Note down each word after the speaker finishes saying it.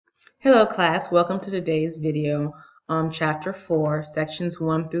Hello class, welcome to today's video on Chapter 4, Sections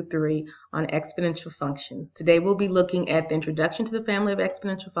 1 through 3 on exponential functions. Today we'll be looking at the introduction to the family of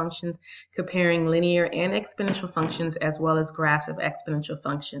exponential functions, comparing linear and exponential functions, as well as graphs of exponential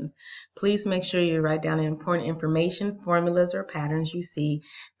functions. Please make sure you write down important information, formulas, or patterns you see.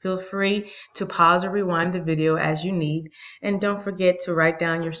 Feel free to pause or rewind the video as you need, and don't forget to write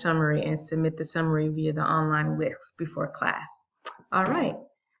down your summary and submit the summary via the online Wix before class. All right.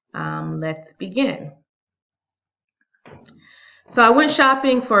 Let's begin. So I went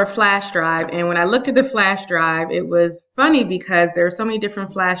shopping for a flash drive, and when I looked at the flash drive, it was funny because there were so many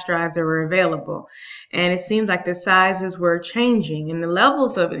different flash drives that were available, and it seemed like the sizes were changing, and the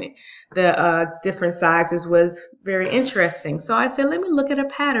levels of it, the different sizes was very interesting. So I said, let me look at a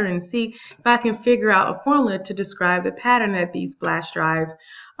pattern and see if I can figure out a formula to describe the pattern that these flash drives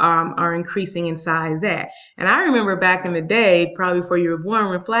are increasing in size at. And I remember back in the day, probably before you were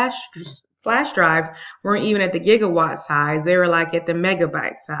born, when flash drives weren't even at the gigawatt size. They were like at the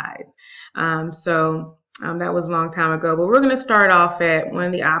megabyte size. That was a long time ago. But we're going to start off at one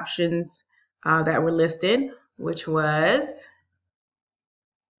of the options that were listed, which was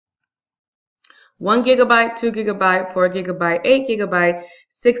 1 gigabyte, 2 gigabyte, 4 gigabyte, 8 gigabyte,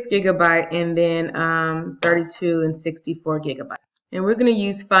 6 gigabyte, and then 32 and 64 gigabytes. And we're going to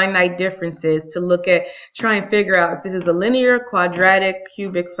use finite differences to try and figure out if this is a linear, quadratic,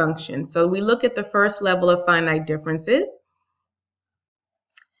 cubic function. So we look at the first level of finite differences,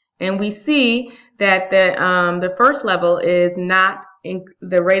 and we see that the first level is not,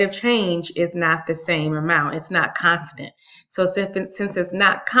 the rate of change is not the same amount. It's not constant. So since it's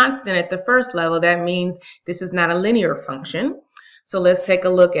not constant at the first level, that means this is not a linear function. So let's take a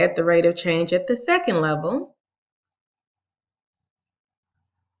look at the rate of change at the second level.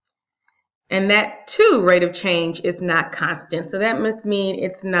 And that too, rate of change is not constant. So that must mean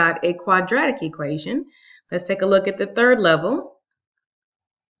it's not a quadratic equation. Let's take a look at the third level.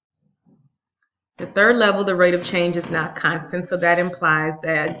 The third level, the rate of change is not constant. So that implies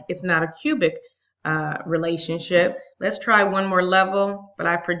that it's not a cubic relationship. Let's try one more level, but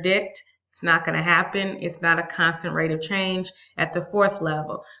I predict it's not going to happen. It's not a constant rate of change at the fourth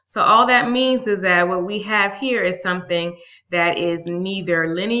level. So all that means is that what we have here is something that is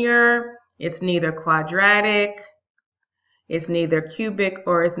neither linear, it's neither quadratic, it's neither cubic,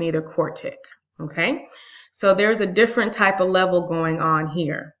 or it's neither quartic. Okay? So there's a different type of level going on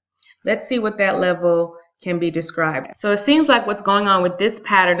here. Let's see what that level can be described. So it seems like what's going on with this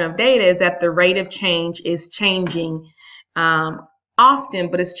pattern of data is that the rate of change is changing often,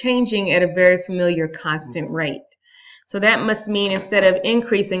 but it's changing at a very familiar constant rate. So that must mean instead of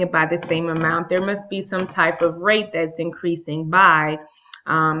increasing it by the same amount, there must be some type of rate that's increasing by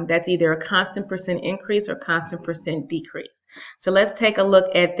that's either a constant percent increase or constant percent decrease. So let's take a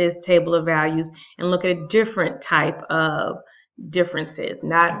look at this table of values and look at a different type of differences,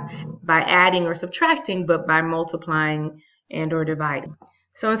 not by adding or subtracting, but by multiplying and or dividing.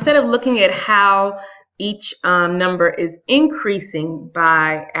 So instead of looking at how each number is increasing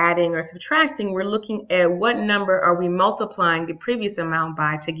by adding or subtracting, we're looking at what number are we multiplying the previous amount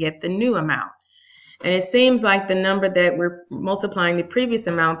by to get the new amount. And it seems like the number that we're multiplying the previous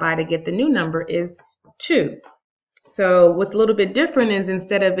amount by to get the new number is 2. So what's a little bit different is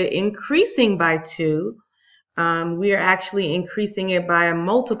instead of it increasing by 2, we are actually increasing it by a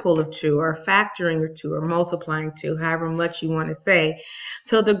multiple of 2, or factoring of 2, or multiplying 2, however much you want to say.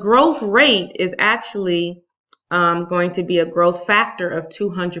 So the growth rate is actually going to be a growth factor of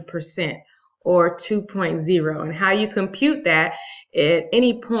 200%, or 2.0. And how you compute that at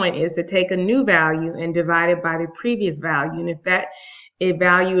any point is to take a new value and divide it by the previous value. And if that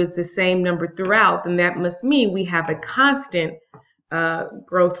value is the same number throughout, then that must mean we have a constant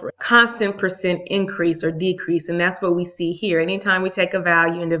growth rate, constant percent increase or decrease, and that's what we see here. Anytime we take a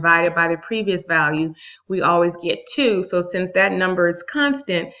value and divide it by the previous value, we always get 2. So since that number is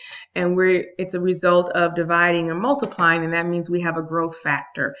constant and it's a result of dividing or multiplying, and that means we have a growth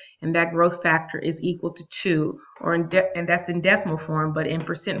factor, and that growth factor is equal to 2, and that's in decimal form, but in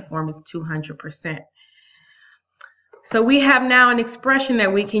percent form it's 200%. So we have now an expression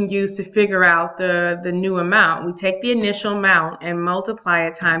that we can use to figure out the new amount. We take the initial amount and multiply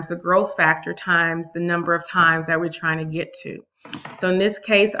it times the growth factor times the number of times that we're trying to get to. So in this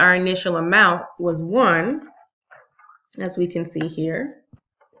case, our initial amount was 1, as we can see here.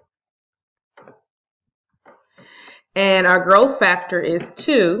 And our growth factor is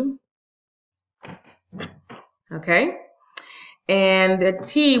 2. Okay? And the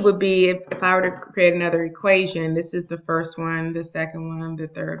t would be, if I were to create another equation, this is the first one, the second one, the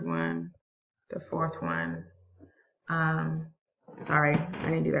third one, the fourth one, Sorry, I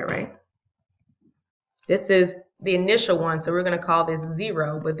didn't do that right. This is the initial one, so we're going to call this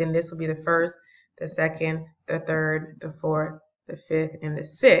 0, but then this will be the first, the second, the third, the fourth, the fifth, and the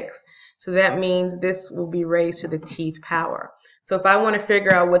sixth. So that means this will be raised to the tth power. So if I want to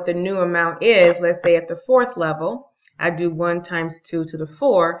figure out what the new amount is, let's say at the fourth level, I do 1 times 2 to the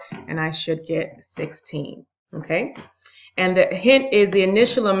 4, and I should get 16. Okay? And the hint is the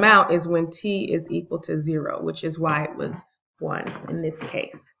initial amount is when t is equal to 0, which is why it was 1 in this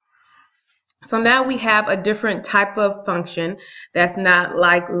case. So now we have a different type of function that's not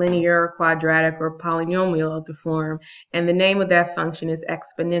like linear, quadratic, or polynomial of the form, and the name of that function is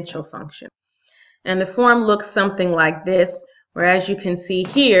exponential function. And the form looks something like this, where as you can see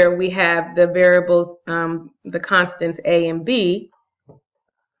here, we have the variables, the constants a and b,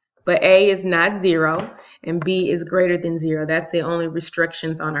 but a is not 0 and b is greater than 0. That's the only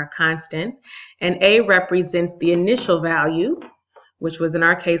restrictions on our constants. And a represents the initial value, which was in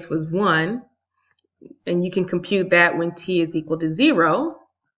our case was 1. And you can compute that when t is equal to 0.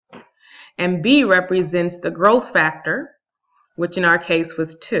 And b represents the growth factor, which in our case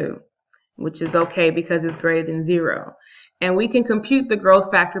was 2, which is okay because it's greater than 0. And we can compute the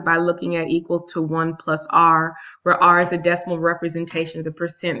growth factor by looking at equals to 1 plus r, where r is a decimal representation of the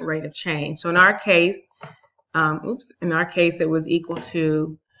percent rate of change. So in our case, it was equal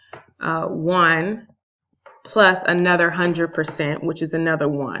to 1 plus another 100%, which is another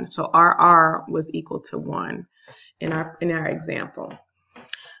 1. So our r was equal to 1 in our example.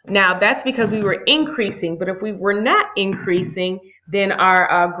 Now that's because we were increasing, but if we were not increasing, then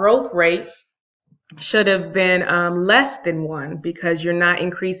our growth rate should have been less than 1, because you're not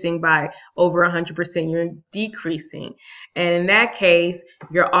increasing by over 100%, you're decreasing. And in that case,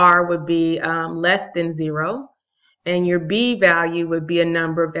 your r would be less than 0. And your b value would be a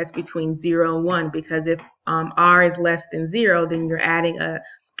number that's between 0 and 1, because if r is less than 0, then you're adding a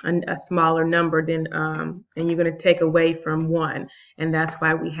smaller number than, and you're going to take away from 1. And that's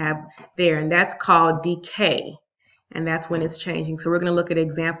why we have there. And that's called decay. And that's when it's changing. So we're going to look at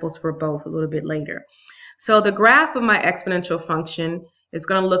examples for both a little bit later. So the graph of my exponential function is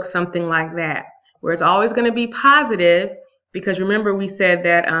going to look something like that, where it's always going to be positive, because remember we said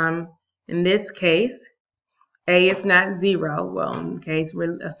that in this case, a is not 0. Well, in case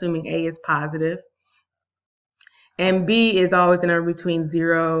we're assuming a is positive. And b is always in between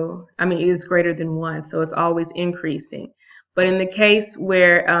 0, is greater than 1, so it's always increasing. But in the case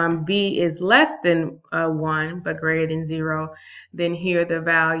where b is less than 1 but greater than 0, then here the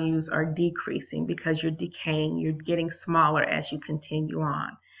values are decreasing because you're decaying, you're getting smaller as you continue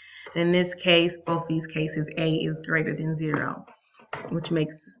on. In this case, both these cases, a is greater than 0. Which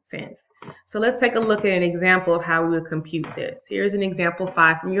makes sense. So let's take a look at an example of how we would compute this. Here's an example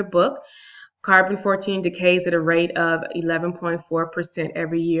 5 from your book. Carbon-14 decays at a rate of 11.4%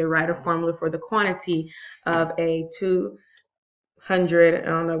 every year. Write a formula for the quantity of a 200, I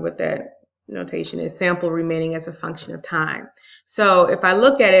don't know what that notation is, sample remaining as a function of time. So if I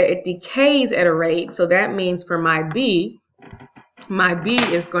look at it, it decays at a rate, so that means for my b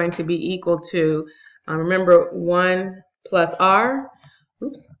is going to be equal to, remember, 1 plus r.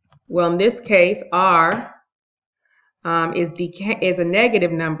 Well, in this case, r is a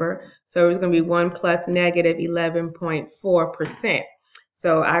negative number, so it's going to be 1 plus negative 11.4%.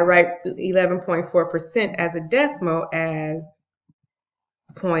 So I write 11.4% as a decimal as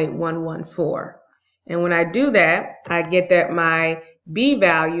 0.114. And when I do that, I get that my b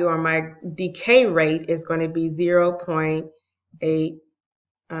value, or my decay rate, is going to be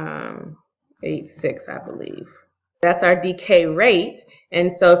 0.886, I believe. That's our decay rate.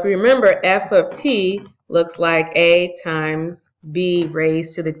 And so if you remember, f of t looks like a times b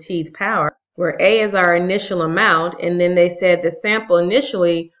raised to the tth power, where a is our initial amount, and then they said the sample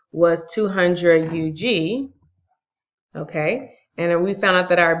initially was 200 UG, okay? And then we found out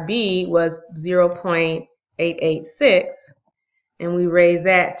that our b was 0.886, and we raised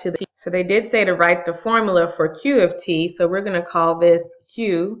that to the t. So they did say to write the formula for q of t, so we're going to call this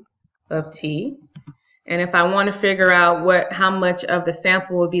q of t. And if I want to figure out how much of the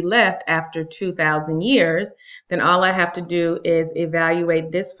sample will be left after 2,000 years, then all I have to do is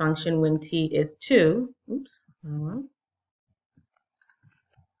evaluate this function when t is 2.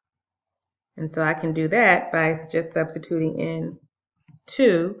 And so I can do that by just substituting in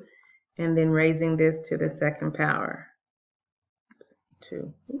 2 and then raising this to the second power.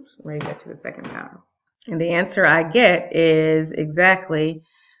 2. Raise that to the second power. And the answer I get is exactly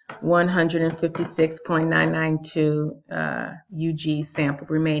 156.992 UG sample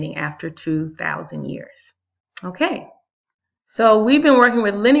remaining after 2,000 years. Okay, So we've been working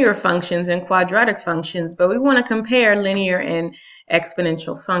with linear functions and quadratic functions, but we want to compare linear and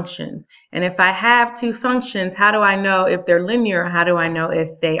exponential functions. And if I have two functions, how do I know if they're linear? How do I know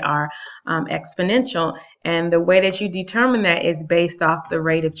if they are exponential? And the way that you determine that is based off the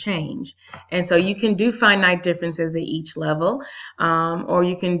rate of change. And so you can do finite differences at each level, or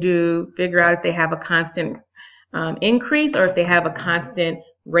you can figure out if they have a constant increase or if they have a constant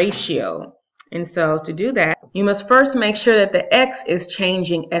ratio. And so to do that, you must first make sure that the x is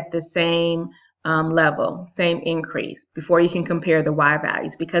changing at the same level, same increase, before you can compare the y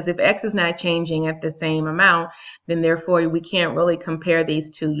values. Because if x is not changing at the same amount, then therefore we can't really compare these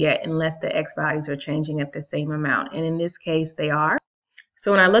two yet unless the x values are changing at the same amount. And in this case, they are.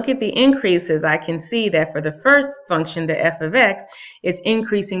 So when I look at the increases, I can see that for the first function, the f of x, it's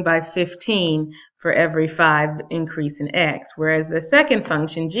increasing by 15 for every 5 increase in x, whereas the second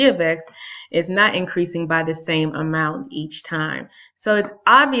function, g of x, is not increasing by the same amount each time. So it's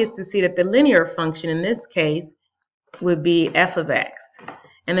obvious to see that the linear function in this case would be f of x,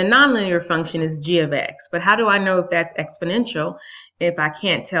 and the nonlinear function is g of x. But how do I know if that's exponential if I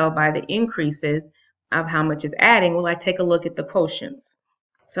can't tell by the increases of how much is adding? Well, I take a look at the quotients.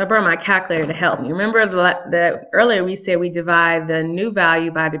 So I brought my calculator to help me. Remember that earlier we said we divide the new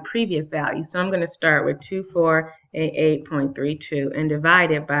value by the previous value. So I'm going to start with 2488.32 and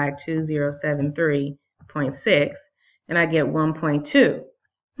divide it by 2073.6, and I get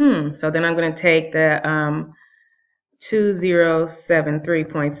 1.2. So then I'm going to take the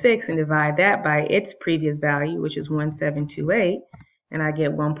 2073.6 and divide that by its previous value, which is 1728, and I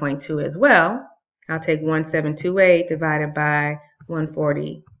get 1.2 as well. I'll take 1728 divided by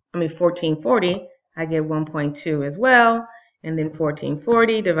 1440, I get 1.2 as well, and then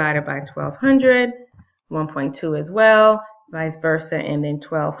 1440 divided by 1200, 1.2 as well, vice versa, and then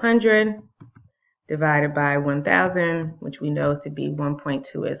 1200 divided by 1000, which we know to be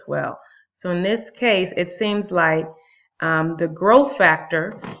 1.2 as well. So in this case, it seems like the growth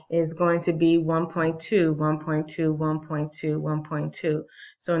factor is going to be 1.2, 1.2, 1.2, 1.2.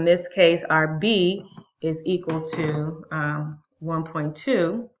 So in this case, our B is equal to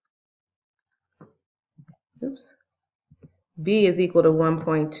 1.2. Oops. B is equal to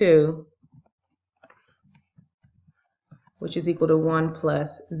 1.2, which is equal to 1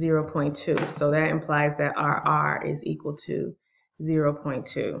 plus 0.2. So that implies that our R is equal to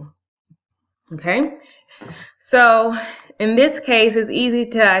 0.2. Okay? So in this case, it's easy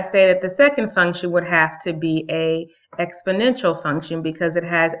to say that the second function would have to be a exponential function because it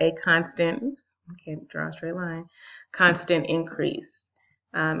has a constant, can't draw a straight line, constant increase.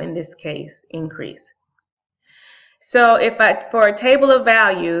 In this case, increase. So for a table of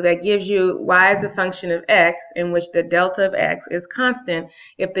value that gives you y as a function of x, in which the delta of x is constant,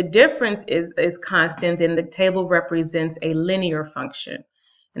 if the difference is constant, then the table represents a linear function.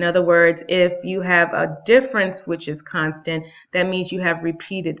 In other words, if you have a difference which is constant, that means you have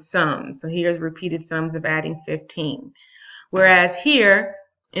repeated sums. So here's repeated sums of adding 15. Whereas here,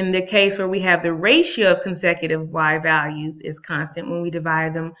 in the case where we have the ratio of consecutive y values is constant, when we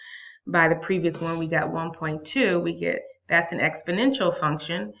divide them by the previous one, we got 1.2, that's an exponential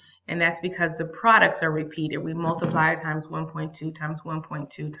function, and that's because the products are repeated. We multiply times 1.2 times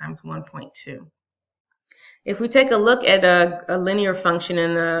 1.2 times 1.2. If we take a look at a linear function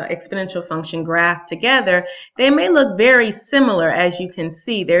and an exponential function graph together, they may look very similar. As you can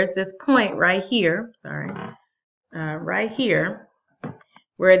see, there's this point right here, right here,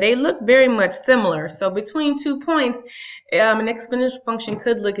 where they look very much similar. So between 2 points, an exponential function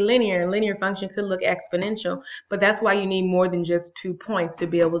could look linear and a linear function could look exponential, but that's why you need more than just 2 points to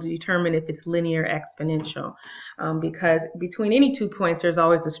be able to determine if it's linear or exponential, because between any 2 points there's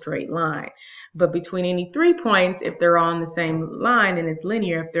always a straight line. But between any 3 points, if they're on the same line, then it's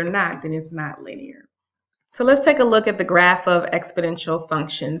linear. If they're not, then it's not linear. So let's take a look at the graph of exponential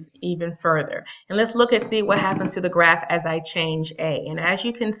functions even further. And let's see what happens to the graph as I change A. And as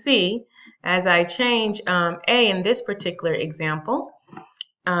you can see, as I change A in this particular example,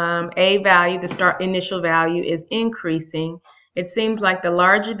 A value, the initial value, is increasing. It seems like the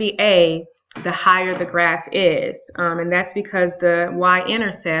larger the A, the higher the graph is. And that's because the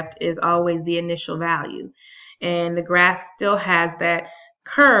y-intercept is always the initial value. And the graph still has that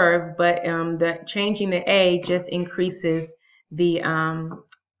curve, but changing the A just increases the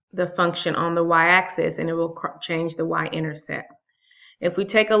function on the y-axis, and it will change the y-intercept. If we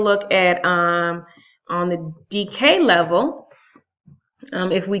take a look at on the decay level,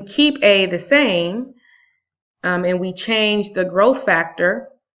 if we keep A the same and we change the growth factor,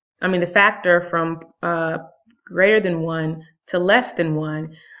 the factor from greater than 1 to less than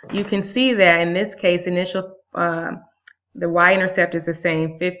 1, you can see that in this case initial the y-intercept is the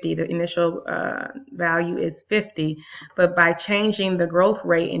same, 50. The initial value is 50. But by changing the growth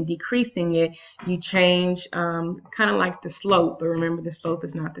rate and decreasing it, you change kind of like the slope. But remember, the slope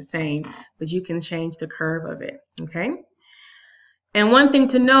is not the same, but you can change the curve of it. Okay. And one thing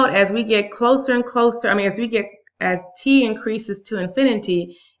to note, as we get closer and closer, as t increases to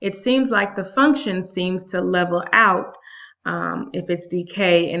infinity, it seems like the function seems to level out if it's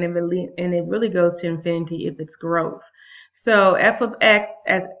decay, and it really goes to infinity if it's growth. So f of x,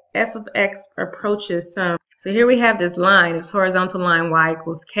 as f of x approaches some, so here we have this line, this horizontal line, y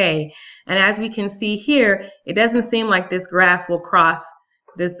equals k. And as we can see here, it doesn't seem like this graph will cross,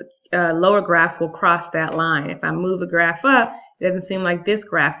 this lower graph will cross that line. If I move the graph up, it doesn't seem like this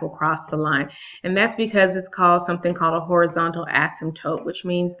graph will cross the line. And that's because it's called something called a horizontal asymptote, which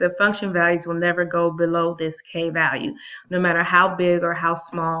means the function values will never go below this k value, no matter how big or how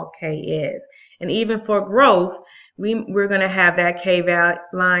small k is. And even for growth, we're going to have that k value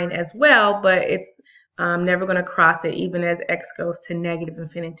line as well, but it's never going to cross it even as x goes to negative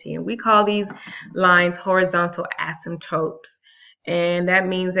infinity. And we call these lines horizontal asymptotes. And that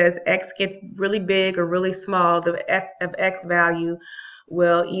means as x gets really big or really small, the f of x value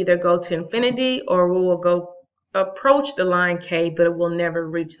will either go to infinity or will go approach the line k, but it will never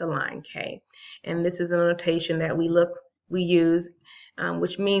reach the line k. And this is a notation that we use,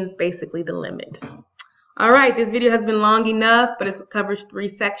 which means basically the limit. All right, this video has been long enough, but it covers 3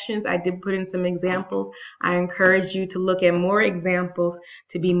 sections. I did put in some examples. I encourage you to look at more examples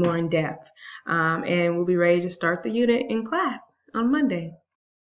to be more in depth. And we'll be ready to start the unit in class on Monday.